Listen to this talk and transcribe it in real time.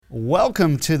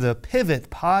Welcome to the Pivot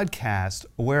Podcast,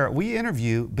 where we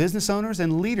interview business owners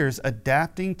and leaders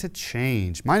adapting to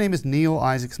change. My name is Neil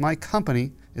Isaacs. My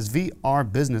company is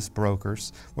VR Business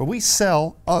Brokers, where we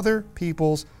sell other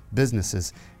people's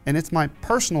businesses. And it's my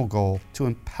personal goal to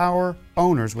empower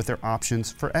owners with their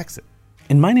options for exit.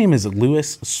 And my name is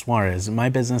Luis Suarez. My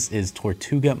business is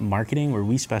Tortuga Marketing, where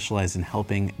we specialize in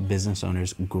helping business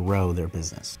owners grow their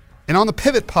business. And on the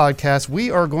Pivot Podcast,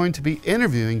 we are going to be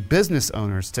interviewing business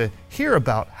owners to hear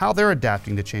about how they're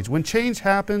adapting to change. When change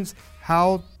happens,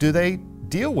 how do they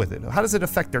deal with it? How does it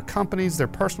affect their companies, their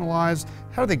personal lives?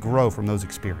 How do they grow from those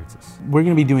experiences? We're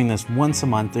going to be doing this once a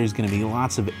month. There's going to be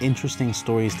lots of interesting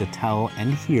stories to tell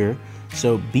and hear.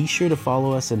 So be sure to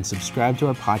follow us and subscribe to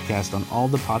our podcast on all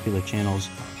the popular channels.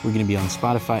 We're going to be on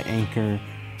Spotify, Anchor,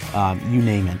 you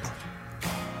name it.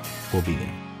 We'll be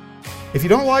there. If you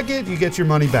don't like it, you get your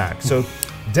money back. So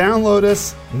download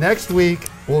us next week.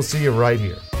 We'll see you right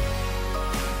here.